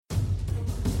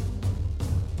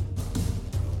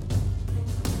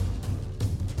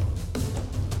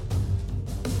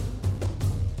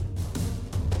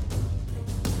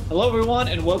Hello, everyone,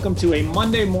 and welcome to a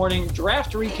Monday morning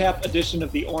draft recap edition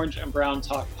of the Orange and Brown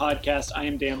Talk podcast. I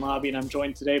am Dan Lobby, and I'm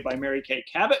joined today by Mary Kay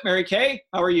Cabot. Mary Kay,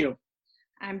 how are you?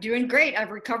 I'm doing great.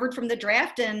 I've recovered from the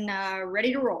draft and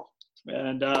ready to roll.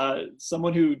 And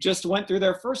someone who just went through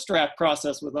their first draft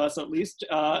process with us, at least,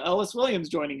 Ellis Williams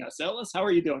joining us. Ellis, how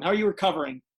are you doing? How are you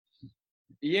recovering?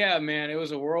 Yeah, man, it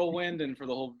was a whirlwind, and for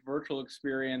the whole virtual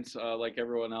experience, like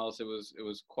everyone else, it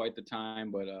was quite the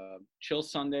time. But chill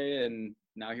Sunday, and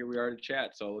now here we are to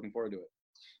chat. So looking forward to it.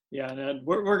 Yeah, and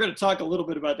we're going to talk a little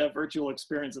bit about that virtual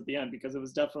experience at the end because it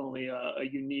was definitely a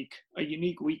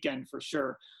unique weekend for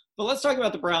sure. But let's talk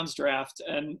about the Browns draft.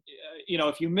 And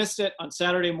if you missed it on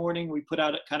Saturday morning, we put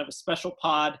out kind of a special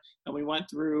pod, and we went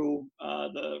through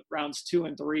the rounds 2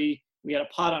 and 3. We had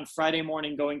a pod on Friday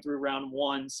morning going through round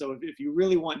 1. So if you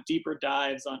really want deeper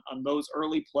dives on those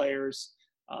early players,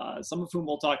 some of whom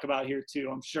we'll talk about here too,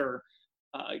 I'm sure,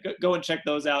 go and check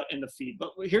those out in the feed. But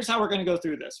here's how we're going to go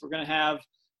through this. We're going to have,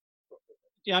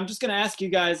 I'm just going to ask you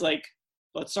guys,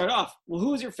 let's start off. Well, who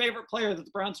was your favorite player that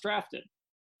the Browns drafted?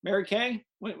 Mary Kay,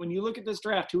 when you look at this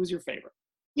draft, who was your favorite?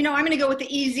 I'm going to go with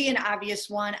the easy and obvious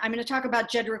one. I'm going to talk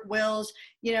about Jedrick Wills.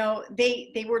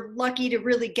 They were lucky to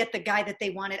really get the guy that they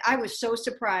wanted. I was so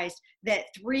surprised that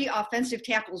 3 offensive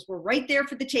tackles were right there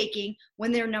for the taking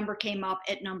when their number came up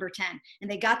at number 10. And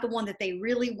they got the one that they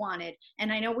really wanted.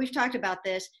 And I know we've talked about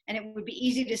this, and it would be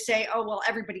easy to say, oh, well,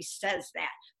 everybody says that.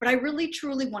 But I really,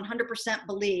 truly 100%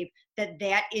 believe that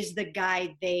that is the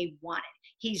guy they wanted.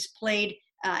 He's played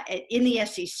in the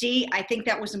SEC. I think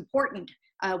that was important.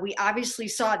 We obviously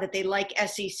saw that they like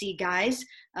SEC guys.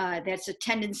 That's a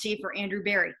tendency for Andrew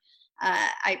Berry.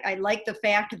 I like the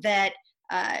fact that,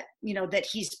 that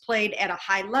he's played at a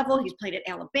high level. He's played at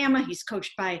Alabama. He's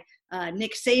coached by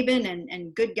Nick Saban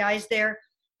and good guys there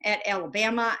at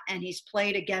Alabama. And he's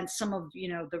played against some of,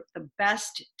 the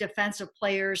best defensive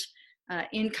players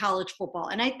in college football.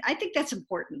 And I think that's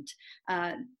important.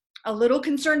 A little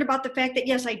concerned about the fact that,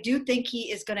 yes, I do think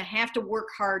he is going to have to work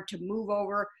hard to move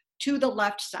over to the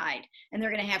left side. And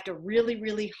they're going to have to really,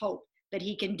 really hope that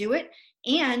he can do it.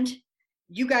 And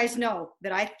you guys know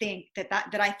that I think that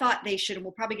I thought they should, and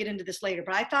we'll probably get into this later,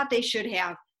 but I thought they should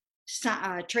have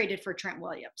traded for Trent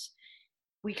Williams.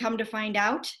 We come to find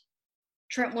out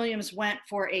Trent Williams went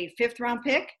for a 5th round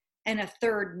pick and a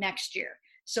 3rd next year.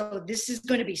 So this is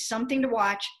going to be something to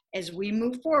watch as we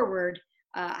move forward,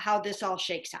 how this all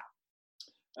shakes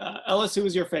out. Ellis, who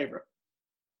was your favorite?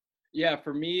 Yeah,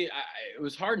 for me, it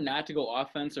was hard not to go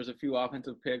offense. There's a few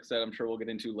offensive picks that I'm sure we'll get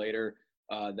into later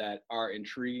that are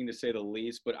intriguing to say the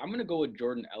least. But I'm going to go with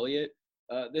Jordan Elliott.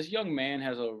 This young man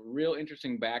has a real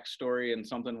interesting backstory and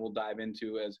something we'll dive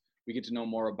into as we get to know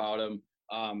more about him.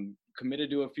 Committed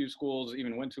to a few schools,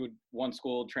 even went to one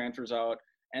school, transfers out,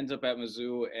 ends up at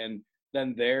Mizzou, and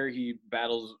then there he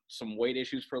battles some weight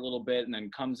issues for a little bit and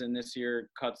then comes in this year,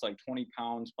 cuts like 20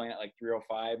 pounds, playing at like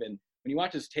 305. And when you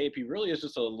watch his tape, he really is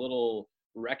just a little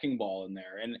wrecking ball in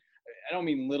there. And I don't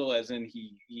mean little as in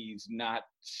he's not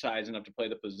size enough to play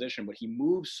the position, but he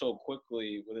moves so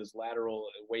quickly with his lateral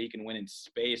way he can win in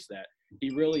space that he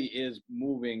really is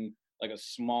moving like a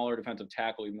smaller defensive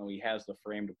tackle, even though he has the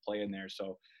frame to play in there.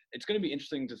 So it's going to be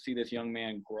interesting to see this young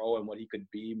man grow and what he could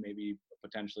be, maybe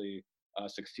potentially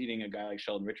succeeding a guy like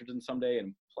Sheldon Richardson someday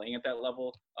and playing at that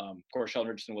level. Of course, Sheldon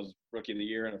Richardson was Rookie of the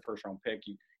Year and a 1st-round pick.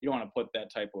 You don't want to put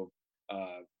that type of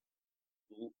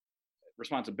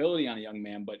responsibility on a young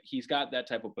man, but he's got that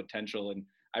type of potential. And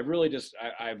I really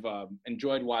I've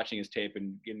enjoyed watching his tape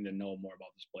and getting to know more about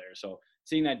this player. So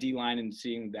seeing that D-line and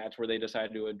seeing that's where they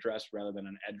decided to address rather than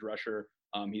an edge rusher,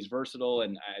 he's versatile,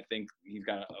 and I think he's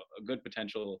got a good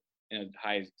potential and a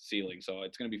high ceiling. So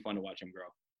it's going to be fun to watch him grow.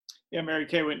 Yeah, Mary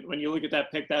Kay, when you look at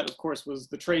that pick, that, of course, was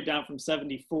the trade down from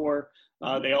 74.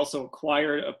 They also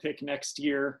acquired a pick next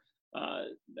year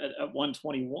at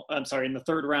 121. I'm sorry, in the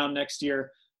 3rd round next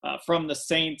year from the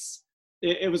Saints.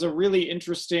 It was a really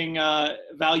interesting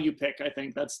value pick, I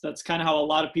think. That's kind of how a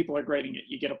lot of people are grading it.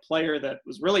 You get a player that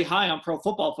was really high on Pro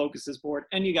Football Focus's board,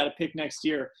 and you got a pick next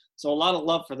year. So a lot of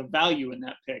love for the value in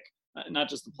that pick, not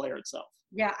just the player itself.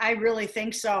 Yeah, I really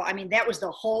think so. I mean, that was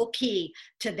the whole key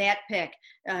to that pick,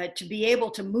 to be able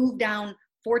to move down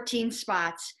 14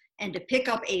 spots and to pick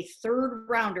up a 3rd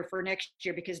rounder for next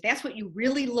year, because that's what you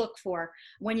really look for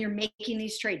when you're making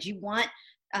these trades. You want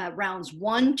rounds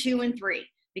 1, 2, and 3,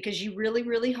 because you really,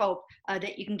 really hope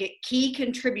that you can get key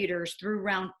contributors through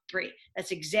round 3.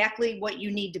 That's exactly what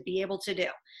you need to be able to do.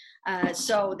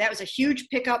 So that was a huge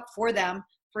pickup for them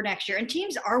for next year. And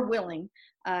teams are willing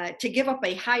to give up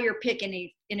a higher pick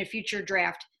in a future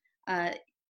draft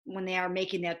when they are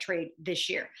making that trade this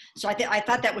year. So I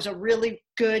thought that was a really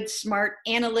good, smart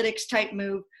analytics type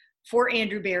move for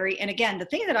Andrew Berry. And again, the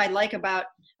thing that I like about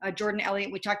Jordan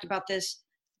Elliott, we talked about this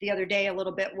the other day a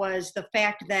little bit, was the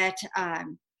fact that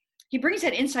he brings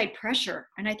that inside pressure.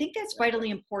 And I think that's vitally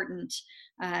important.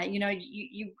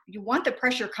 You want the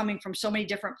pressure coming from so many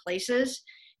different places.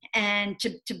 And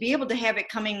to be able to have it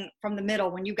coming from the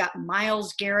middle when you got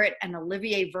Myles Garrett and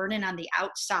Olivier Vernon on the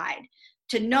outside,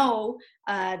 to know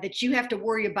that you have to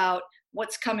worry about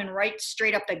what's coming right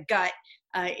straight up the gut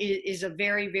is a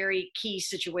very, very key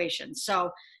situation.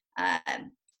 So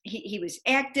he was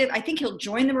active. I think he'll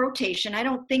join the rotation. I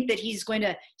don't think that he's going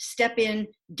to step in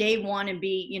day one and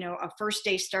be, a first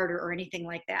day starter or anything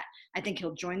like that. I think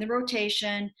he'll join the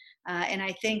rotation. And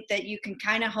I think that you can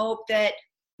kind of hope that,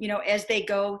 as they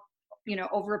go,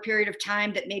 over a period of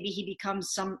time, that maybe he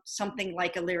becomes something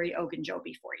like a Larry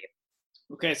Ogunjobi for you.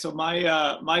 Okay, so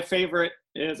my favorite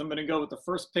is, I'm going to go with the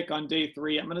first pick on day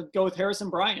 3. I'm going to go with Harrison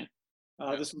Bryant.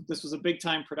 This was a big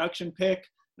time production pick,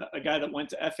 a guy that went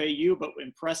to FAU but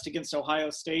impressed against Ohio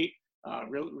State.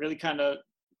 Really kind of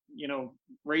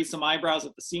raised some eyebrows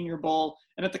at the Senior Bowl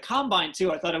and at the Combine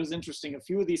too. I thought it was interesting. A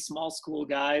few of these small school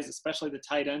guys, especially the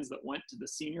tight ends that went to the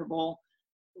Senior Bowl,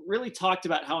 really talked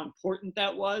about how important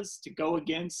that was to go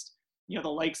against, the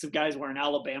likes of guys wearing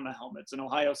Alabama helmets and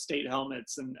Ohio State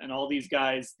helmets and all these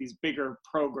guys, these bigger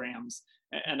programs.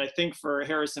 And I think for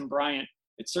Harrison Bryant,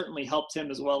 it certainly helped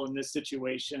him as well in this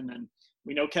situation. And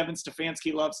we know Kevin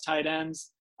Stefanski loves tight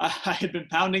ends. I had been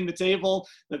pounding the table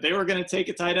that they were going to take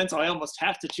a tight end, so I almost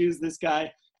have to choose this guy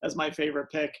as my favorite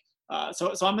pick.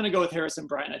 So I'm going to go with Harrison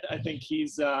Bryant. I think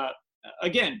he's,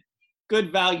 again,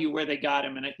 good value where they got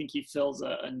him, and I think he fills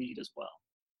a need as well.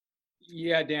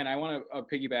 Yeah, Dan, I want to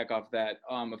piggyback off that.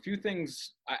 A few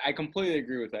things, I completely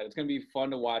agree with that. It's going to be fun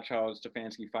to watch how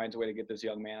Stefanski finds a way to get this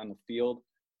young man on the field.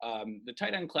 The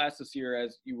tight end class this year,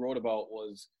 as you wrote about,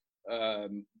 was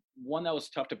one that was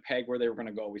tough to peg where they were going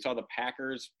to go. We saw the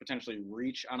Packers potentially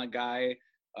reach on a guy.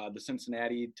 The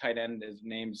Cincinnati tight end, his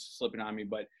name's slipping on me,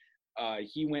 but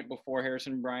he went before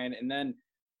Harrison Bryant. And then,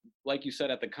 like you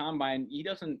said, at the Combine, he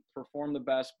doesn't perform the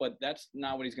best, but that's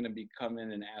not what he's going to be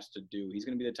coming and asked to do. He's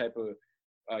going to be the type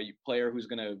of player who's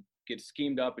going to get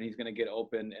schemed up and he's going to get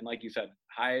open. And like you said,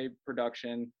 high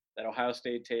production. That Ohio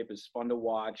State tape is fun to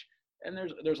watch, and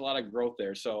there's a lot of growth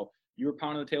there. So you were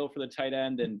pounding the table for the tight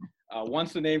end, and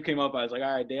once the name came up, I was like,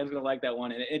 all right, Dan's going to like that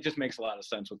one. And it just makes a lot of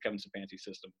sense with Kevin Stefanski's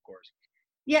system, of course.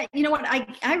 Yeah, you know what?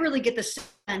 I really get the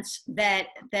sense that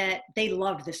they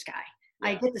loved this guy. Yeah.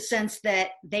 I get the sense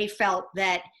that they felt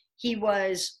that he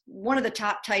was one of the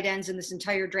top tight ends in this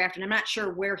entire draft, and I'm not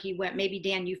sure where he went. Maybe,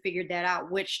 Dan, you figured that out,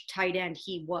 which tight end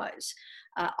he was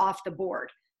off the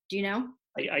board. Do you know?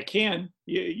 I can.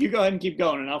 You go ahead and keep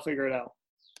going, and I'll figure it out.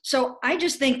 So I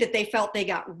just think that they felt they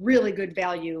got really good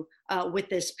value with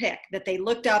this pick, that they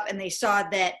looked up and they saw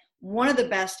that one of the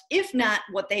best, if not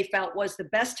what they felt was the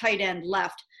best tight end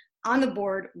left on the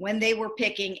board when they were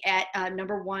picking at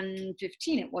number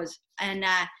 115 it was. And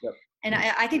yep. And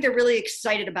I think they're really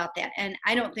excited about that. And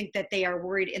I don't think that they are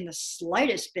worried in the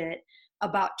slightest bit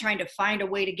about trying to find a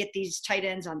way to get these tight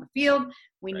ends on the field.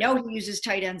 We know he uses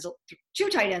two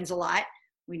tight ends a lot.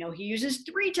 We know he uses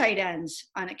 3 tight ends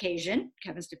on occasion,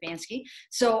 Kevin Stefanski.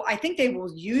 So I think they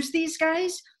will use these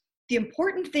guys. The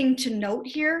important thing to note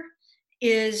here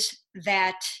is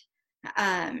that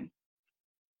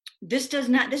this is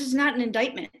not an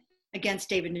indictment against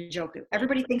David Njoku.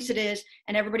 Everybody thinks it is,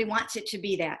 and everybody wants it to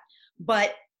be that.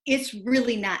 But it's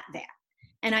really not that.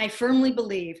 And I firmly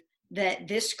believe that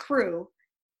this crew,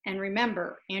 and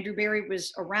remember, Andrew Berry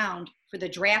was around for the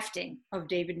drafting of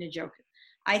David Njoku.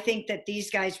 I think that these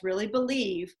guys really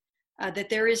believe that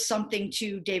there is something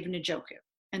to David Njoku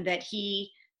and that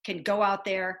he can go out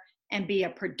there and be a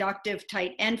productive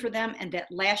tight end for them, and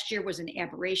that last year was an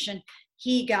aberration.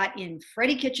 He got in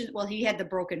Freddie Kitchens. Well, he had the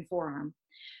broken forearm,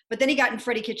 but then he got in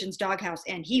Freddie Kitchens' doghouse,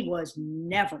 and he was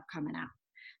never coming out.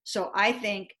 So I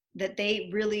think that they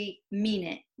really mean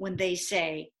it when they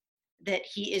say that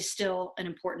he is still an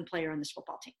important player on this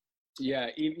football team. Yeah,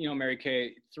 Mary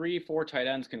Kay, 3-4 tight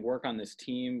ends can work on this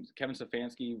team. Kevin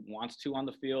Stefanski wants 2 on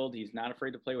the field. He's not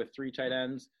afraid to play with 3 tight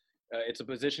ends. It's a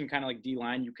position kind of like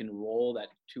D-line. You can roll that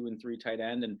 2 and 3 tight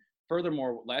end. And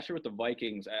furthermore, last year with the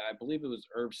Vikings, I believe it was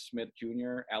Irv Smith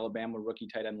Jr., Alabama rookie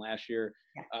tight end last year.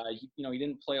 Yeah. He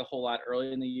didn't play a whole lot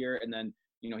early in the year, and then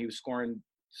he was scoring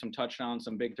some touchdowns,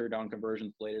 some big 3rd down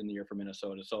conversions later in the year for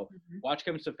Minnesota. So watch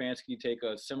Kevin Stefanski take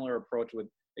a similar approach with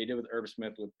they did with Irv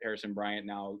Smith, with Harrison Bryant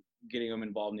now, getting him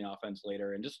involved in the offense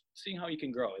later and just seeing how he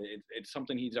can grow. It's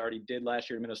something he's already did last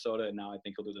year in Minnesota, and now I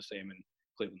think he'll do the same in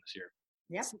Cleveland this year.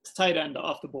 Yep. Tight end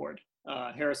off the board,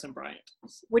 Harrison Bryant.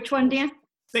 Which one, Dan?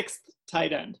 sixth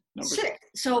tight end. Number six.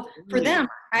 So for them,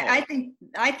 I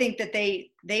think that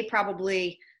they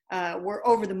probably were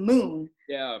over the moon.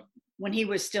 Yeah. When he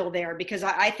was still there, because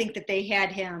I think that they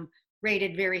had him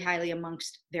rated very highly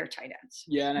amongst their tight ends.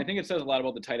 Yeah, and I think it says a lot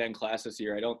about the tight end class this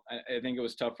year. I think it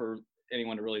was tough for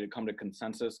anyone to really come to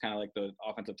consensus, kind of like the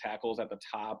offensive tackles at the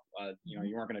top. You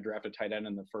weren't going to draft a tight end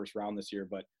in the first round this year,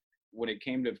 but when it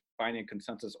came to finding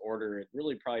consensus order, it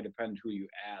really probably depended who you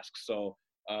ask. So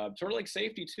sort of like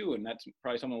safety too, and that's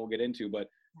probably something we'll get into, but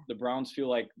the Browns feel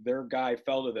like their guy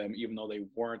fell to them, even though they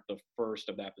weren't the first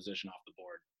of that position off the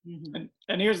board. Mm-hmm.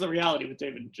 And here's the reality with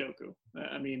David Njoku.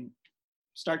 I mean,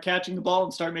 start catching the ball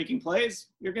and start making plays,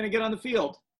 you're going to get on the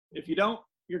field. If you don't,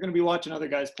 you're going to be watching other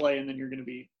guys play, and then you're going to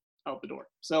be out the door.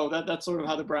 So that's sort of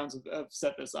how the Browns have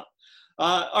set this up.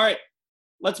 All right,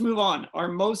 let's move on. Our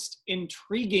most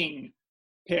intriguing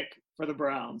pick for the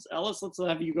Browns. Ellis, let's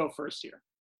have you go first here.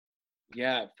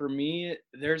 Yeah, for me,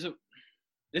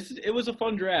 it was a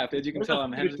fun draft, as you can tell.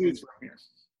 I'm having here.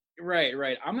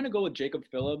 Right. I'm going to go with Jacob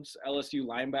Phillips, LSU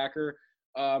linebacker.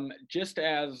 Just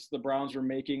as the Browns were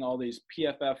making all these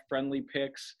PFF-friendly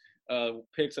picks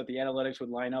that the analytics would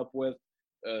line up with,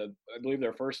 I believe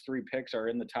their first 3 picks are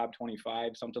in the top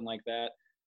 25, something like that.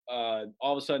 All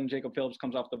of a sudden, Jacob Phillips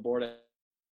comes off the board at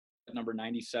number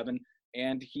 97,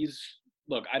 and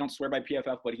look, I don't swear by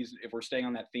PFF, but if we're staying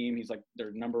on that theme, he's like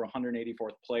their number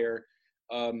 184th player.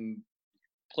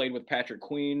 Played with Patrick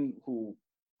Queen, who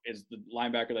is the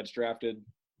linebacker that's drafted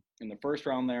in the first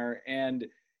round there, and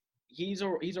he's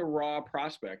a raw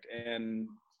prospect, and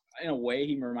in a way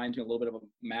he reminds me a little bit of a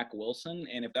Mack Wilson,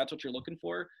 and if that's what you're looking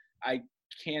for, I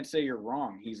can't say you're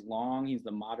wrong. He's long, he's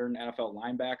the modern NFL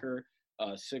linebacker,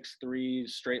 6'3",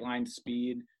 straight line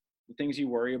speed. The things you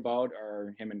worry about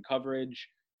are him in coverage,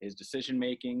 his decision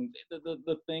making,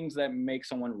 the things that make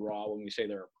someone raw when we say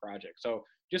they're a project. So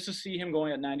just to see him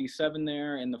going at 97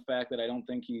 there, and the fact that I don't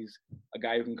think he's a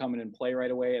guy who can come in and play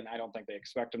right away, and I don't think they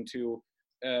expect him to,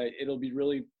 it'll be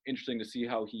really interesting to see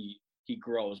how he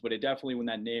grows. But it definitely, when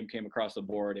that name came across the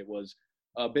board, it was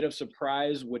a bit of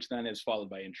surprise, which then is followed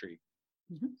by intrigue.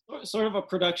 Mm-hmm. Sort of a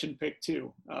production pick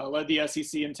too. Led the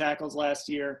SEC in tackles last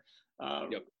year.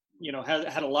 Yep.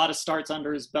 Had a lot of starts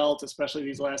under his belt, especially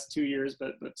these last 2 years,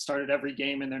 but started every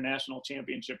game in their national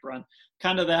championship run.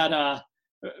 Kind of that,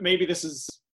 maybe this is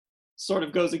sort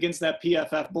of goes against that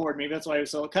PFF board. Maybe that's why he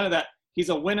was so kind of that he's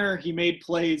a winner, he made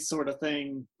plays sort of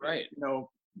thing. Right.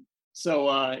 So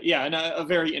and a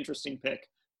very interesting pick.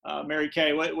 Mary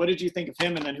Kay, what did you think of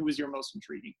him, and then who was your most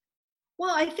intriguing?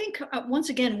 Well, I think once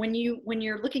again, when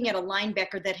you're looking at a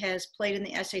linebacker that has played in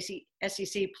the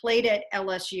SEC, played at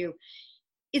LSU,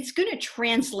 it's going to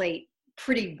translate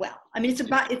pretty well. I mean,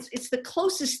 it's the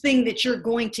closest thing that you're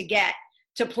going to get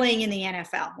to playing in the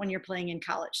NFL when you're playing in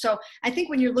college. So I think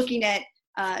when you're looking at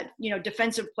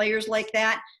defensive players like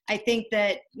that, I think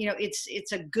that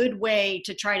it's a good way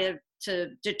to try to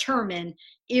determine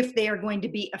if they are going to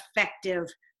be effective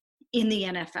in the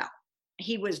NFL.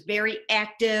 He was very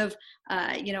active.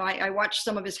 I watched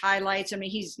some of his highlights. I mean,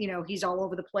 he's all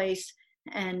over the place,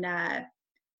 and I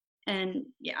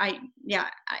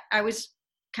was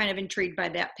kind of intrigued by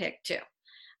that pick too.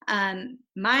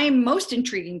 My most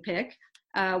intriguing pick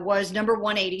was number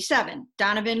 187,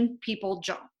 Donovan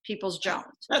Peoples-Jones.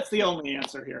 That's the only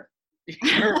answer here.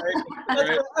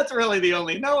 Right. That's really the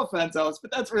only. No offense, Ellis, but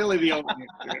that's really the only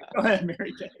answer. Go ahead,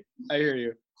 Mary Kay. I hear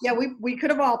you. Yeah, we could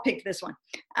have all picked this one.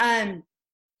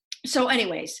 So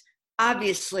anyways,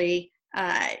 obviously,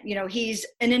 he's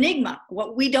an enigma.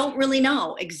 What we don't really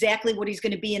know exactly what he's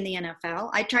going to be in the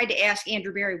NFL. I tried to ask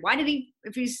Andrew Berry,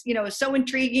 if he's so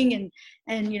intriguing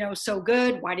and so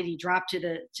good, why did he drop to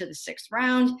the 6th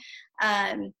round?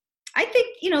 I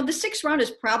think the 6th round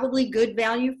is probably good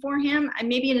value for him.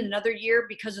 Maybe in another year,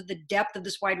 because of the depth of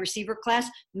this wide receiver class,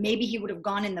 maybe he would have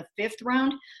gone in the 5th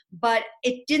round. But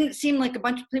it didn't seem like a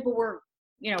bunch of people were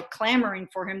clamoring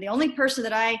for him. The only person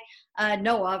that I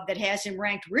know of that has him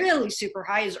ranked really super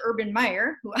high is Urban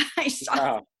Meyer, who I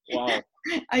saw. Wow.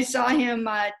 I saw him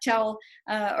tell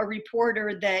a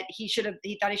reporter that he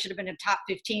thought he should have been a top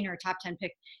 15 or a top 10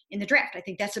 pick in the draft. I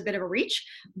think that's a bit of a reach,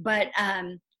 but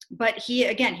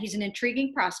he's an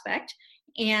intriguing prospect,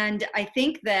 and I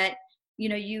think that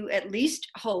you at least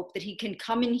hope that he can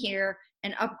come in here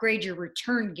and upgrade your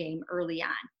return game early on.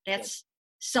 That's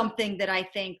something that I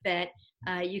think that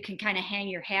you can kind of hang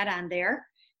your hat on there,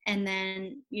 and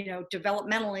then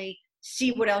developmentally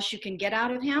see what else you can get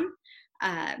out of him.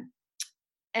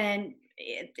 And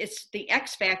it's the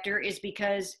X factor is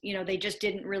because they just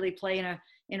didn't really play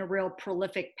in a real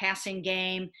prolific passing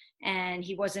game, and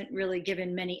he wasn't really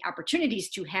given many opportunities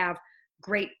to have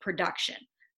great production.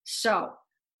 So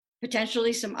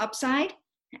potentially some upside,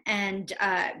 and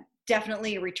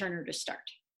definitely a returner to start.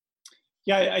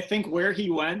 Yeah, I think where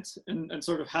he went and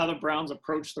sort of how the Browns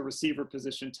approach the receiver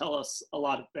position tell us a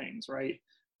lot of things, right?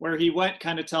 Where he went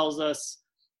kind of tells us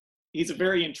he's a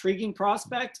very intriguing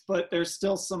prospect, but there's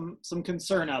still some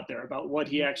concern out there about what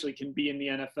he actually can be in the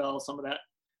NFL. Some of that,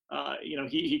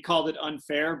 he called it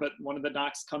unfair, but one of the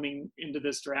knocks coming into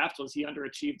this draft was he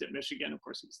underachieved at Michigan. Of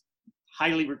course, he was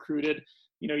highly recruited.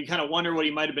 You kind of wonder what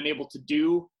he might have been able to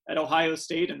do at Ohio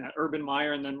State and that Urban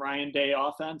Meyer and then Ryan Day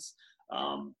offense.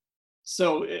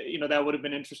 So, that would have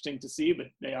been interesting to see, but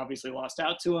they obviously lost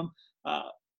out to him.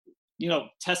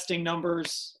 Testing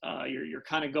numbers, you're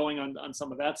kind of going on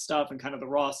some of that stuff and kind of the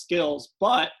raw skills,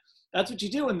 but that's what you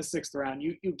do in the 6th round.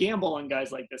 You gamble on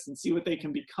guys like this and see what they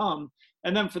can become.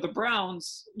 And then for the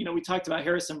Browns, we talked about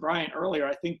Harrison Bryant earlier.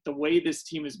 I think the way this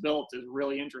team is built is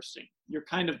really interesting. You're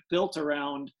kind of built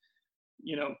around,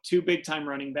 2 big-time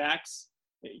running backs.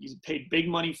 You paid big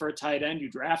money for a tight end. You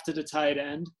drafted a tight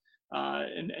end.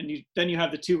 Then you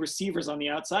have the 2 receivers on the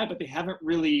outside, but they haven't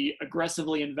really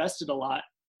aggressively invested a lot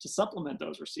to supplement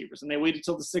those receivers. And they waited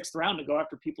till the 6th round to go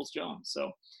after Peoples-Jones.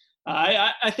 So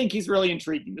I think he's really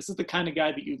intriguing. This is the kind of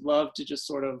guy that you'd love to just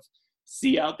sort of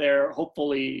see out there,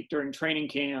 hopefully during training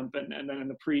camp and then in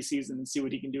the preseason, and see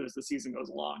what he can do as the season goes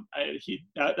along.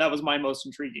 That was my most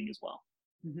intriguing as well.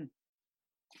 Mm-hmm.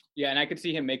 Yeah, and I could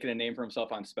see him making a name for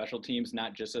himself on special teams,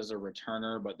 not just as a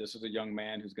returner, but this is a young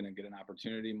man who's going to get an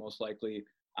opportunity most likely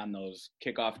on those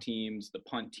kickoff teams, the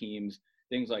punt teams,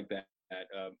 things like that.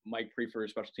 Mike Prefer,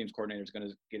 special teams coordinator, is going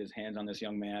to get his hands on this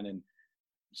young man. And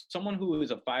someone who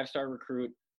is a 5-star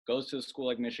recruit, goes to a school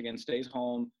like Michigan, stays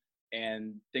home,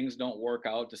 and things don't work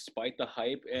out despite the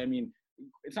hype. I mean,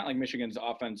 it's not like Michigan's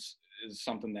offense is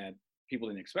something that people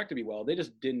didn't expect to be well. They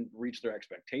just didn't reach their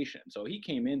expectation. So he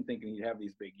came in thinking he'd have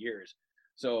these big years.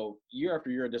 So year after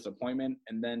year of disappointment,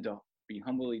 and then to be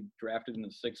humbly drafted in the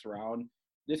 6th round,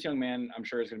 this young man, I'm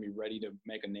sure, is going to be ready to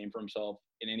make a name for himself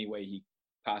in any way he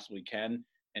possibly can.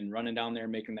 And running down there,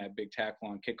 making that big tackle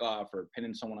on kickoff or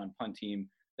pinning someone on punt team,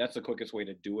 that's the quickest way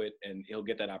to do it. And he'll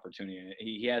get that opportunity.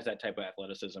 He has that type of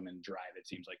athleticism and drive, it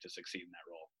seems like, to succeed in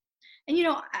that role.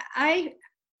 And, I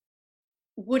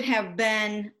would have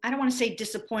been, I don't want to say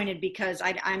disappointed, because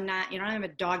I'm not, I'm a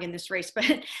dog in this race, but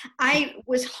I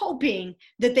was hoping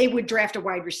that they would draft a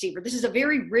wide receiver. This is a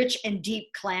very rich and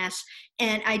deep class.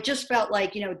 And I just felt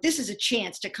like, this is a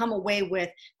chance to come away with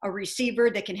a receiver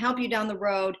that can help you down the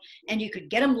road, and you could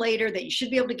get them later, that you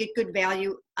should be able to get good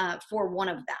value for one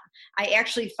of them. I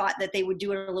actually thought that they would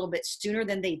do it a little bit sooner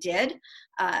than they did.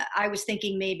 I was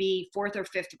thinking maybe 4th or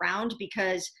 5th round,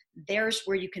 because there's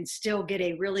where you can still get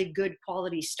a really good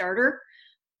quality starter.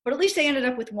 But at least they ended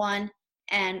up with one,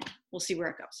 and we'll see where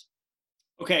it goes.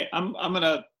 Okay, I'm going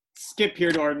to skip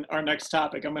here to our next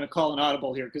topic. I'm going to call an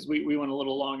audible here because we went a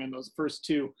little long on those first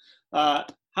 2. How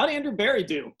did Andrew Berry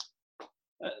do?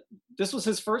 This was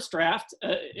his first draft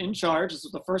in charge. This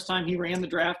was the first time he ran the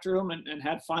draft room and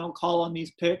had final call on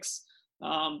these picks.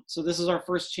 So this is our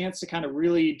first chance to kind of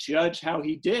really judge how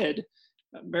he did.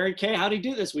 Mary Kay, how did he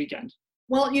do this weekend?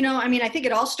 Well, I think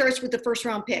it all starts with the 1st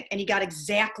round pick, and he got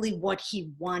exactly what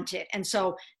he wanted. And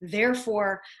so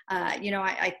therefore,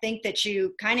 I think that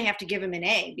you kind of have to give him an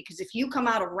A, because if you come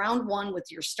out of round 1 with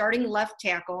your starting left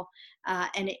tackle,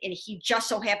 and he just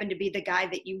so happened to be the guy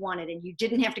that you wanted, and you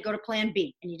didn't have to go to plan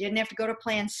B, and you didn't have to go to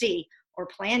plan C or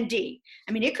plan D.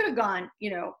 I mean, it could have gone,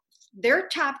 their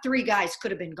top 3 guys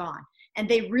could have been gone, and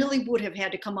they really would have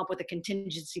had to come up with a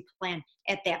contingency plan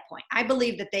at that point. I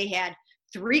believe that they had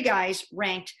 3 guys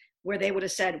ranked where they would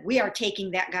have said, we are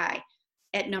taking that guy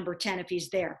at number 10 if he's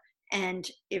there. And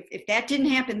if that didn't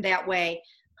happen that way,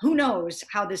 who knows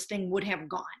how this thing would have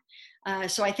gone.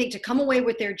 So I think to come away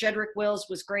with their Jedrick Wills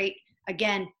was great.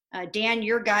 Again, Dan,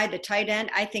 your guy, the tight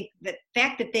end, I think the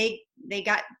fact that they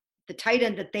got the tight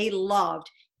end that they loved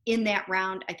in that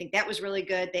round, I think that was really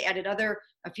good. They added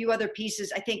a few other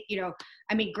pieces. I think,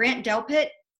 Grant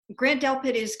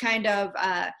Delpit is kind of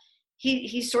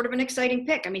he's sort of an exciting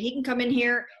pick. I mean, he can come in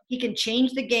here, he can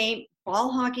change the game,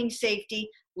 ball hawking safety,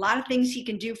 a lot of things he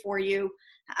can do for you.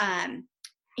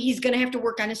 He's going to have to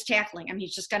work on his tackling. I mean,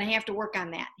 he's just going to have to work on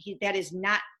that. That is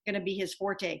not going to be his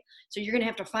forte. So you're going to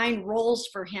have to find roles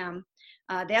for him.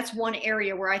 That's one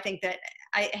area where I think that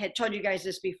I had told you guys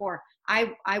this before.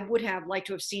 I would have liked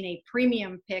to have seen a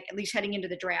premium pick, at least heading into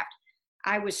the draft.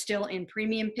 I was still in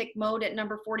premium pick mode at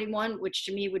number 41, which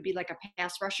to me would be like a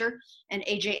pass rusher, and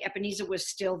AJ Epineza was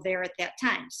still there at that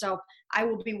time. So I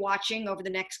will be watching over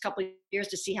the next couple of years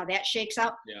to see how that shakes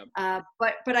out. Yeah.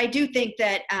 But I do think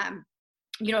that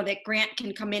that Grant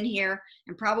can come in here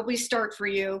and probably start for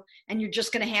you, and you're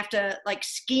just going to have to like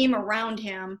scheme around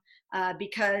him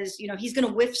because he's going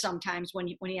to whiff sometimes when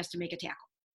he has to make a tackle.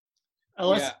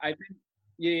 Ellis? Yeah, I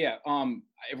think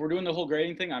if we're doing the whole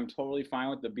grading thing, I'm totally fine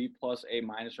with the B+ A-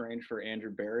 range for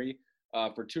Andrew Berry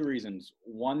for two reasons.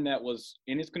 One that was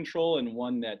in his control and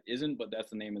one that isn't, but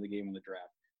that's the name of the game in the draft.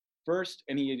 First,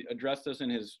 and he addressed this in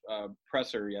his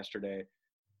presser yesterday,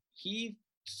 he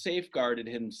safeguarded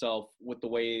himself with the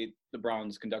way the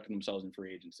Browns conducted themselves in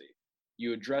free agency.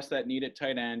 You address that need at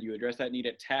tight end, you address that need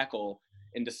at tackle,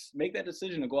 and to make that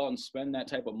decision to go out and spend that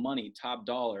type of money, top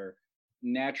dollar,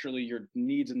 naturally your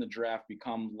needs in the draft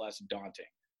become less daunting.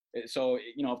 So,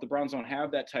 if the Browns don't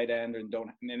have that tight end and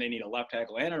they need a left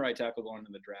tackle and a right tackle going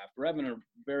into the draft, we're having a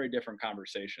very different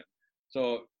conversation.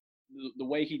 So the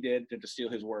way he did, to steal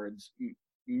his words,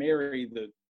 marry the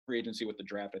free agency with the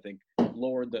draft, I think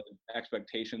lowered the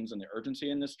expectations and the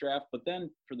urgency in this draft. But then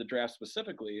for the draft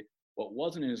specifically, what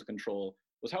wasn't in his control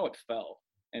was how it fell.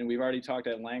 And we've already talked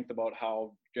at length about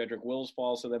how Jedrick Wills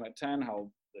falls to them at 10, how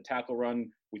the tackle run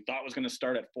we thought was going to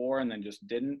start at 4 and then just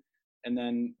didn't. And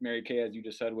then Mary Kay, as you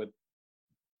just said, with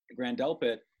Grant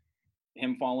Delpit,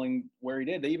 him falling where he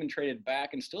did. They even traded back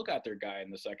and still got their guy in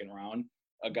the second round,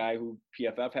 a guy who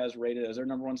PFF has rated as their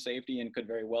number 1 safety and could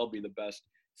very well be the best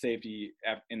safety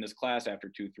in this class after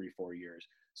 2, 3, 4 years.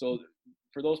 So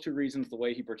for those two reasons, the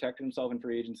way he protected himself in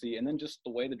free agency and then just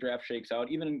the way the draft shakes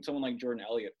out, even someone like Jordan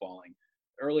Elliott falling,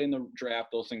 early in the draft,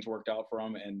 those things worked out for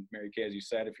him. And Mary Kay, as you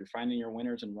said, if you're finding your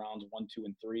winners in rounds 1, 2,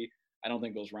 and 3, I don't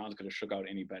think those rounds could have shook out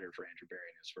any better for Andrew Berry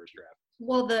in his first draft.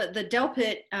 Well, the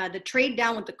Delpit, the trade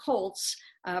down with the Colts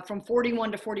from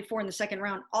 41 to 44 in the second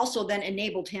round also then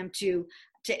enabled him to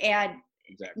add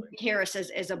Exactly. Harris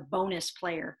as a bonus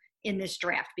player in this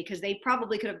draft, because they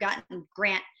probably could have gotten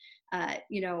Grant,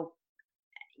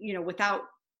 without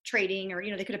trading, or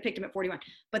they could have picked him at 41,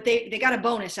 but they got a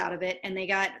bonus out of it, and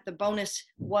the bonus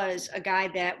was a guy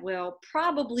that will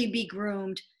probably be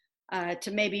groomed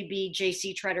to maybe be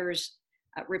J.C. Tretter's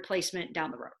replacement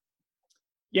down the road.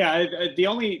 Yeah, the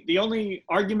only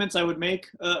arguments I would make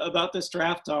about this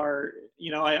draft are,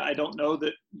 I don't know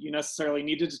that you necessarily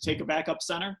needed to take a backup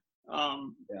center.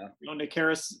 Nick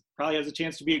Harris probably has a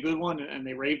chance to be a good one, and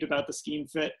they raved about the scheme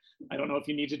fit. I don't know if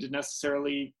you needed to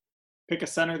necessarily pick a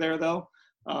center there, though.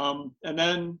 And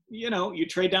then, you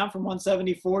trade down from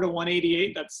 174 to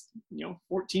 188. That's,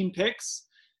 14 picks.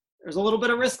 There's a little bit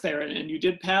of risk there, and you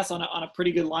did pass on a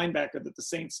pretty good linebacker that the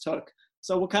Saints took.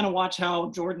 So we'll kind of watch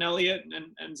how Jordan Elliott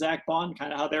and Zach Bond,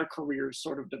 kind of how their careers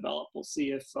sort of develop. We'll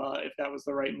see if that was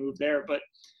the right move there. But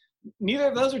neither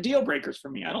of those are deal breakers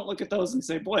for me. I don't look at those and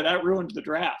say, boy, that ruined the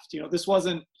draft. This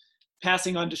wasn't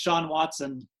passing on Deshaun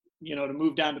Watson, to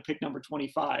move down to pick number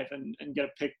 25 and get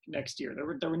a pick next year. There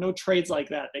were no trades like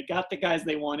that. They got the guys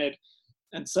they wanted.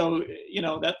 And so,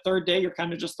 that third day, you're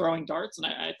kind of just throwing darts. And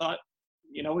I thought,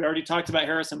 we already talked about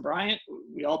Harrison Bryant.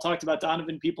 We all talked about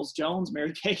Donovan Peoples-Jones.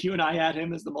 Mary Kay, you and I had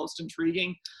him as the most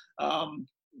intriguing.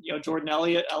 Jordan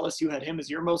Elliott, Ellis, you had him as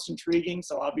your most intriguing.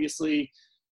 So obviously,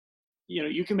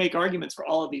 you can make arguments for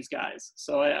all of these guys.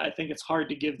 So I think it's hard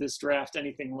to give this draft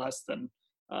anything less than,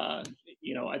 I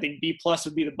think B+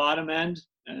 would be the bottom end.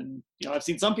 And, I've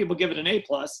seen some people give it an A+.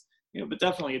 But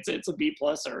definitely it's a B+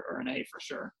 or an A for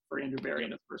sure for Andrew Berry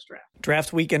in his first draft.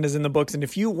 Draft weekend is in the books, and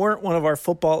if you weren't one of our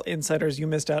football insiders, you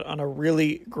missed out on a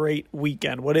really great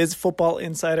weekend. What is Football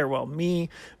Insider? Well, me,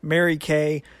 Mary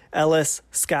Kay, Ellis,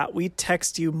 Scott, we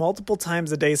text you multiple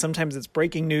times a day. Sometimes it's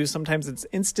breaking news, sometimes it's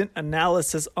instant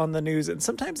analysis on the news, and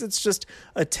sometimes it's just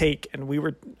a take. And we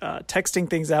were texting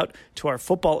things out to our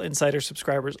Football Insider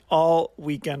subscribers all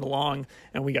weekend long,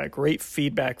 and we got great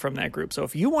feedback from that group. So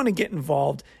if you want to get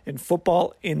involved in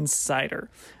Football Insider,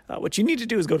 what you need to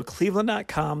do is go to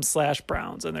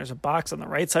cleveland.com/Browns, and there's a box on the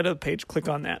right side of the page. Click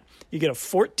on that. You get a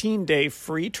 14-day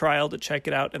free trial to check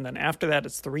it out, and then after that,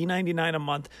 it's $3.99 a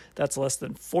month. That's less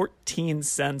than 14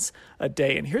 cents a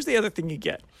day. And here's the other thing you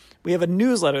get. We have a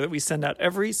newsletter that we send out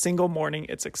every single morning.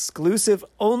 It's exclusive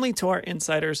only to our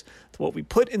insiders. What we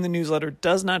put in the newsletter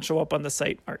does not show up on the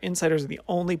site. Our insiders are the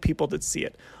only people that see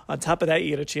it. On top of that, you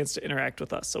get a chance to interact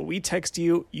with us. So we text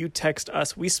you, you text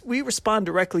us. We respond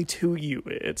directly to you.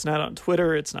 It's not on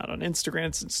Twitter. It's not on Instagram.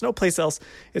 It's no place else.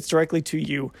 It's directly to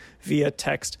you via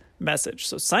text message.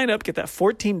 So sign up, get that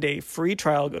 14-day free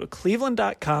trial. Go to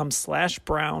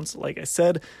cleveland.com/Browns. Like I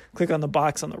said, click on the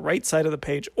box on the right side of the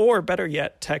page, or better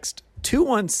yet, text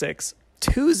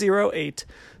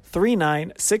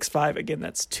 216-208-3965. Again,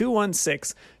 that's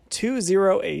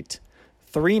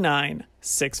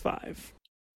 216-208-3965.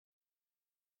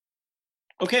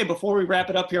 Okay, before we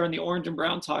wrap it up here on the Orange and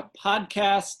Brown Talk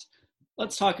podcast,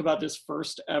 let's talk about this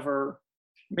first ever,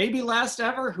 maybe last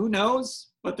ever, who knows,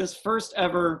 but this first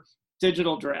ever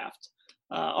digital draft.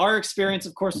 Our experience,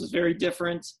 of course, was very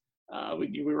different.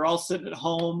 We were all sitting at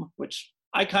home, which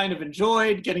I kind of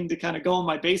enjoyed, getting to kind of go in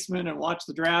my basement and watch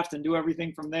the draft and do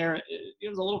everything from there. It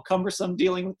was a little cumbersome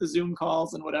dealing with the Zoom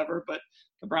calls and whatever, but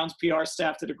the Browns PR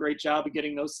staff did a great job of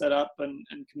getting those set up and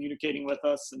communicating with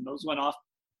us, and those went off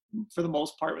for the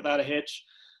most part without a hitch.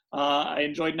 I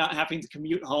enjoyed not having to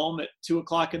commute home at 2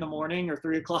 o'clock in the morning or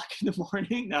 3 o'clock in the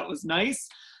morning. That was nice.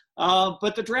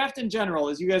 But the draft in general,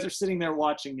 as you guys are sitting there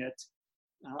watching it,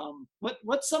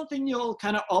 what's something you'll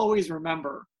kind of always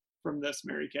remember from this,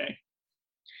 Mary Kay?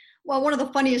 Well, one of the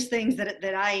funniest things that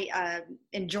I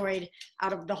enjoyed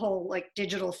out of the whole like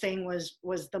digital thing was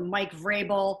the Mike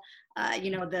Vrabel,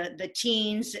 the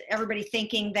teens, everybody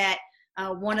thinking that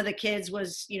one of the kids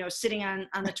was, sitting on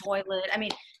the toilet. I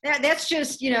mean, that's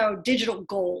just, digital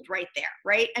gold right there,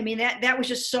 right? I mean, that was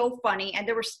just so funny. And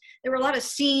there were a lot of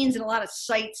scenes and a lot of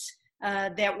sights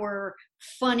that were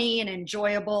funny and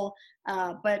enjoyable.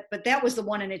 But that was the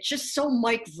one, and it's just so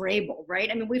Mike Vrabel,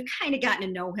 right? I mean, we've kind of gotten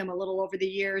to know him a little over the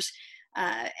years,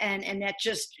 and that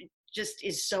just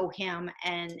is so him,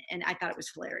 and I thought it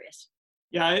was hilarious.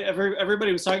 Yeah,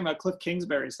 everybody was talking about Cliff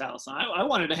Kingsbury's house. I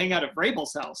wanted to hang out at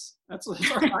Vrabel's house. That's what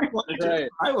I wanted to. Right.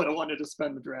 I would have wanted to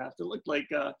spend the draft. It looked like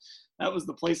that was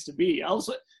the place to be.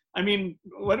 I mean,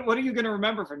 what are you going to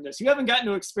remember from this? You haven't gotten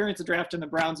to experience a draft in the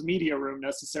Browns media room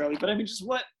necessarily, but I mean, just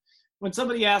when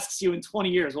somebody asks you in 20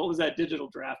 years, what was that digital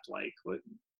draft like?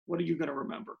 What are you going to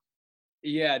remember?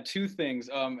 Yeah, two things.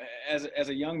 As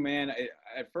a young man,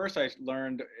 at first I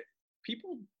learned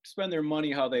people spend their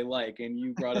money how they like, and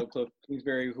you brought up Cliff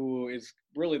Kingsbury, who is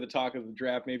really the talk of the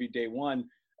draft, maybe day one,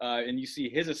 and you see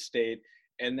his estate,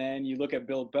 and then you look at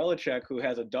Bill Belichick, who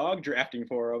has a dog drafting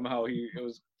for him. It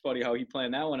was funny how he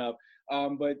planned that one up.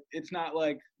 But it's not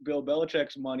like Bill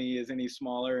Belichick's money is any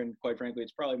smaller, and quite frankly,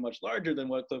 it's probably much larger than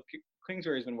what Cliff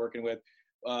Kingsbury's been working with.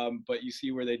 But you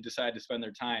see where they decide to spend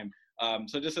their time.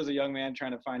 So just as a young man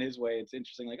trying to find his way, it's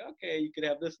interesting. Like, okay, you could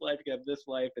have this life, you could have this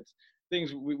life. It's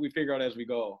things we figure out as we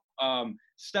go.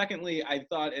 Secondly, I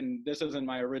thought, and this isn't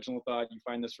my original thought, you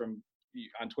find this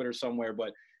on Twitter somewhere,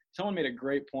 but someone made a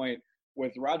great point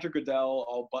with Roger Goodell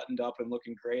all buttoned up and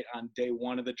looking great on day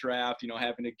one of the draft,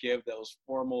 having to give those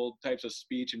formal types of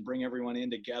speech and bring everyone in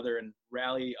together and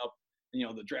rally up,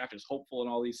 the draft is hopeful and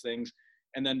all these things.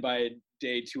 And then by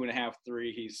day 2.5,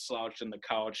 3, he's slouched in the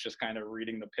couch, just kind of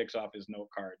reading the picks off his note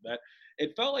card. That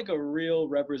it felt like a real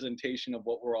representation of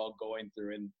what we're all going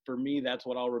through. And for me, that's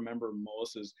what I'll remember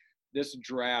most is this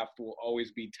draft will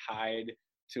always be tied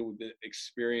to the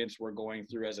experience we're going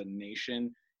through as a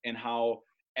nation and how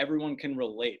everyone can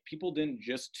relate. People didn't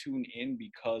just tune in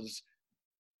because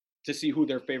to see who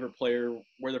their favorite player,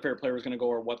 where their favorite player was going to go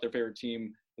or what their favorite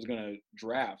team was going to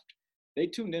draft. They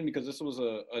tuned in because this was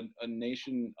a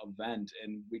nation event,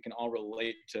 and we can all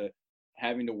relate to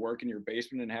having to work in your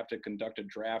basement and have to conduct a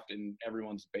draft in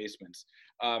everyone's basements.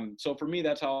 So for me,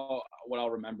 that's what I'll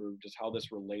remember, just how this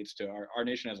relates to our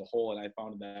nation as a whole, and I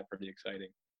found that pretty exciting.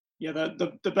 Yeah,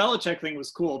 the Belichick thing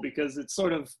was cool because it's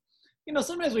sort of,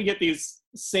 sometimes we get these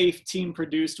safe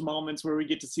team-produced moments where we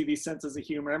get to see these senses of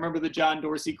humor. I remember the John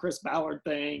Dorsey, Chris Ballard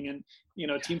thing, and,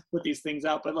 teams put these things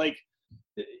out. But,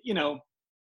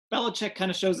 Belichick kind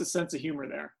of shows a sense of humor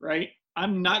there, right?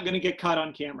 I'm not going to get caught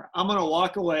on camera. I'm going to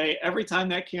walk away. Every time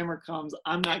that camera comes,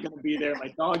 I'm not going to be there.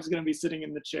 My dog's going to be sitting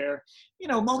in the chair.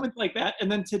 Moments like that. And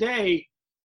then today,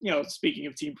 speaking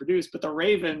of team-produced, but the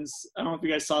Ravens, I don't know if you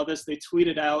guys saw this, they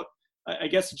tweeted out, I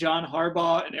guess John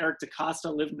Harbaugh and Eric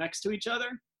DeCosta live next to each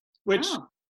other, which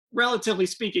relatively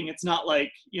speaking, it's not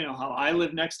like, how I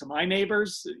live next to my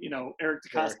neighbors. Eric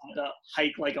DeCosta had to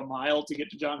hike like a mile to get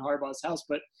to John Harbaugh's house,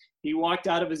 but he walked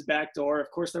out of his back door.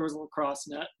 Of course, there was a lacrosse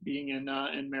net being in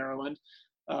Maryland.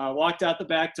 Walked out the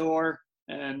back door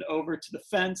and over to the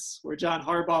fence where John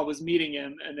Harbaugh was meeting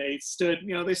him, and they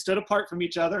stood apart from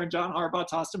each other, and John Harbaugh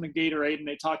tossed him a Gatorade, and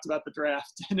they talked about the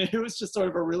draft. And it was just sort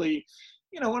of a really,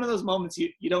 one of those moments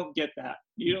you don't get that.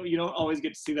 You don't always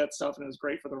get to see that stuff, and it was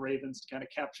great for the Ravens to kind of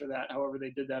capture that. However, they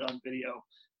did that on video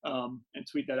and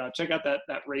tweet that out. Check out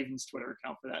that Ravens Twitter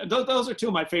account for that. And those are two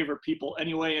of my favorite people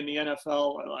anyway in the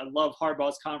NFL. I love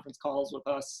Harbaugh's conference calls with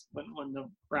us when the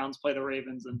Browns play the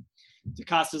Ravens, and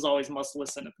DeCosta's always must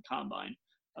listen at the combine.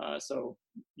 So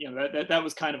that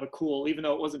was kind of a cool, even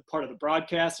though it wasn't part of the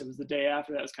broadcast, it was the day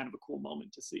after. That was kind of a cool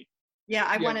moment to see. Yeah,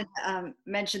 I wanted to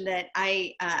mention that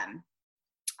I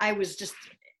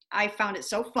found it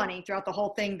so funny throughout the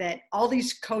whole thing that all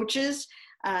these coaches,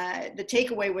 the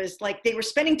takeaway was like they were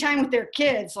spending time with their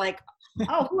kids like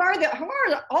oh, who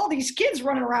are all these kids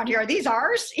running around here? Are these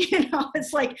ours?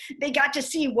 It's like they got to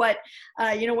see what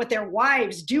their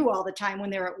wives do all the time when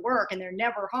they're at work and they're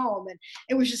never home. And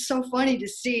it was just so funny to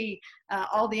see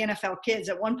all the NFL kids.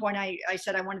 At one point, I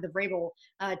said I wanted the Vrabel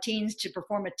teens to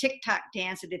perform a TikTok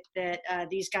dance that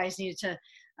these guys needed to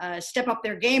step up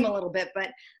their game a little bit.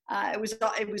 But it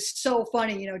was so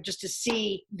funny, just to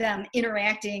see them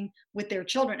interacting with their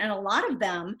children. And a lot of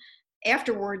them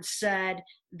afterwards said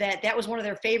that was one of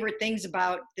their favorite things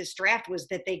about this draft, was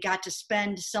that they got to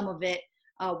spend some of it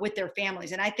with their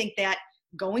families. And I think that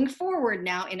going forward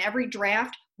now, in every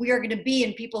draft, we are going to be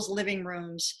in people's living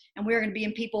rooms and we are going to be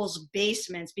in people's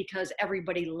basements because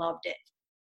everybody loved it.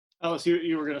 Alice,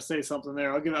 you were going to say something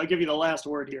there. I'll give you the last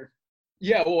word here.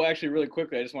 Yeah, well, actually, really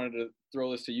quickly, I just wanted to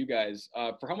throw this to you guys.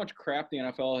 For how much crap the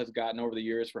NFL has gotten over the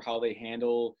years for how they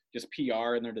handle just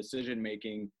PR and their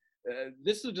decision-making,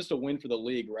 this is just a win for the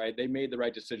league, right? They made the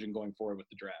right decision going forward with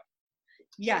the draft.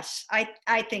 Yes,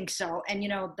 I think so. And,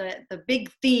 the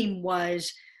big theme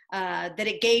was that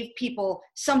it gave people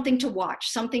something to watch,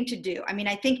 something to do. I mean,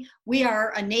 I think we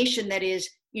are a nation that is,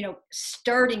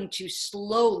 starting to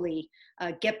slowly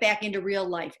get back into real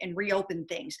life and reopen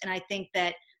things. And I think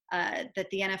that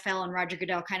the NFL and Roger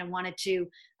Goodell kind of wanted to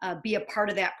be a part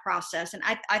of that process. And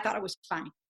I thought it was fine.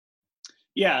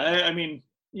 Yeah, I mean,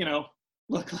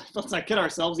 look, let's not kid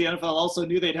ourselves. The NFL also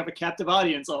knew they'd have a captive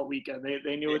audience all weekend.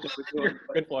 They knew what they were doing.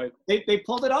 Good point. They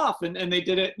pulled it off, and they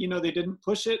did it. They didn't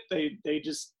push it. They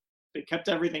kept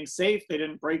everything safe. They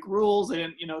didn't break rules. They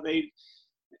didn't.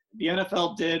 The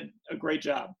NFL did a great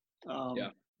job.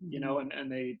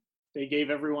 And they gave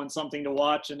everyone something to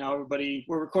watch, and now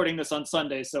we're recording this on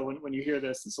Sunday, so when you hear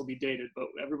this will be dated, but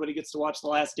everybody gets to watch The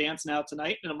Last Dance now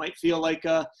tonight, and it might feel like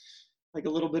a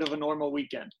little bit of a normal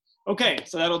weekend. Okay,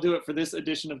 so that'll do it for this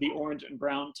edition of the Orange and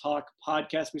Brown Talk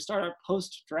podcast. We start our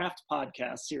post-draft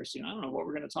podcast here soon. I don't know what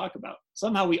we're going to talk about.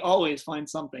 Somehow we always find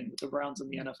something with the Browns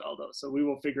and the NFL, though, so we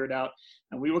will figure it out,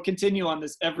 and we will continue on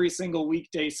this every single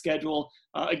weekday schedule.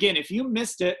 Again, if you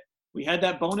missed it, we had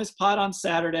that bonus pod on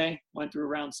Saturday, went through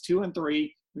rounds 2 and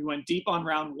 3. We went deep on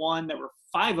round 1. There were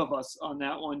 5 of us on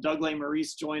that one. Doug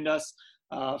Maurice joined us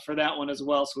for that one as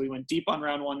well. So we went deep on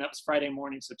round 1. That was Friday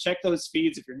morning. So check those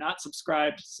feeds. If you're not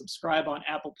subscribed, subscribe on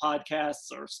Apple Podcasts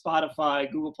or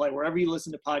Spotify, Google Play, wherever you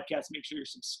listen to podcasts. Make sure you're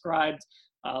subscribed.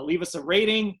 Leave us a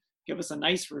rating. Give us a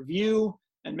nice review.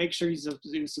 And make sure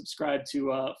you subscribe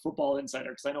to Football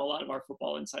Insider, because I know a lot of our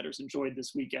Football Insiders enjoyed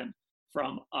this weekend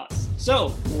from us. So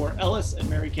for Ellis and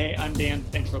Mary Kay, I'm Dan.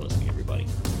 Thanks for listening, everybody.